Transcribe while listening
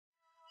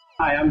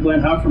Hi, I'm Glenn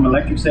Huff from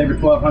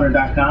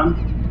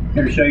electricsaver1200.com.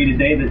 Here to show you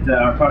today that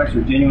our products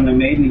are genuinely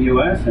made in the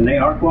U.S. and they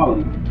are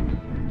quality.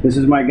 This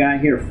is my guy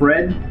here,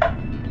 Fred.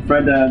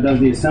 Fred does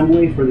the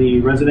assembly for the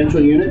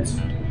residential units.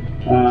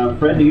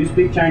 Fred, do you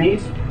speak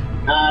Chinese?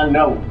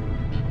 No.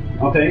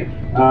 Okay.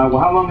 Well,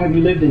 how long have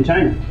you lived in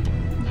China?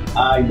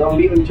 I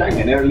don't live in China.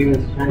 I never live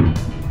in China.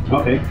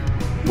 Okay.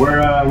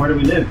 Where do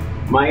we live?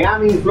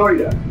 Miami,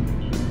 Florida.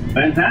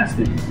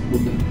 Fantastic.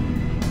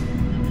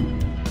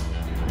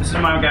 This is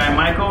my guy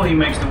Michael. He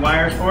makes the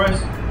wires for us.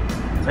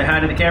 Say hi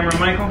to the camera,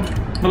 Michael.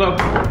 Hello.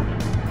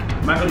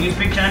 Michael, do you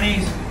speak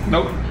Chinese?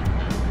 Nope.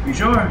 You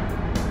sure?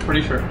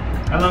 Pretty sure.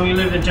 How long you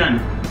lived in China?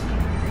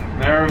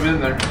 Never been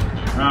there.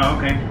 Oh,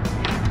 okay.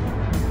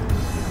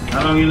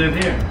 How long you lived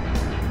here?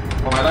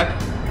 All my life.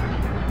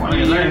 20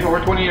 years.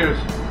 Over 20 years.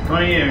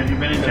 20 years you've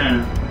been in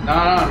China?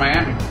 No, in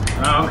Miami.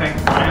 Oh, okay.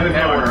 Miami,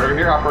 Yeah, Florida. we're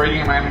here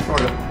operating in Miami,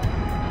 Florida.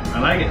 I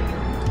like it.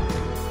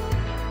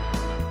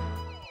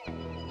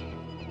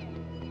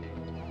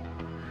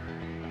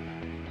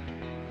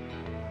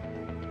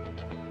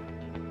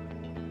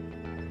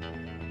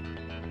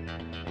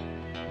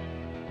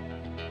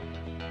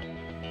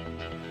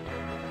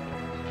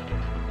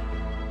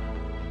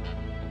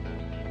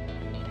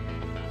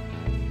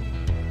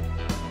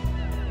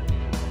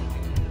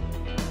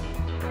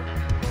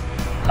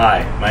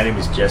 Hi, my name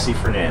is Jesse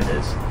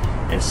Fernandez,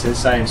 and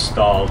since I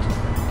installed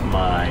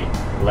my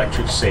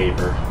Electric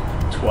Saver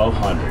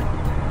 1200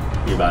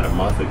 about a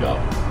month ago,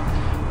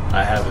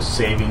 I have a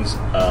savings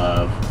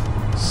of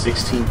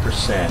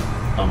 16%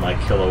 on my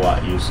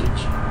kilowatt usage,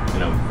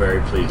 and I'm very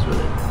pleased with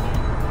it.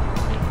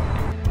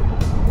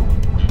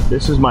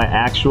 This is my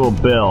actual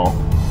bill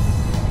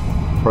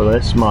for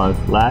this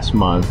month, last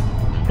month,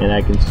 and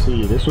I can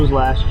see this was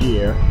last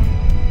year.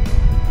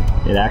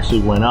 It actually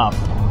went up.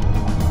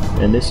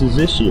 And this is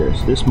this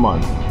year's, this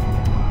month.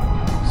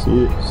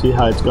 See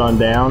how it's gone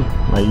down,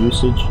 my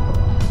usage?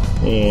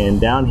 And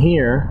down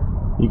here,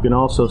 you can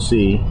also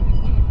see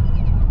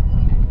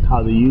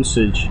how the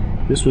usage,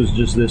 this was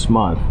just this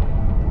month,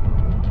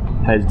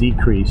 has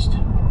decreased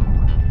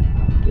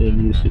in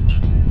usage.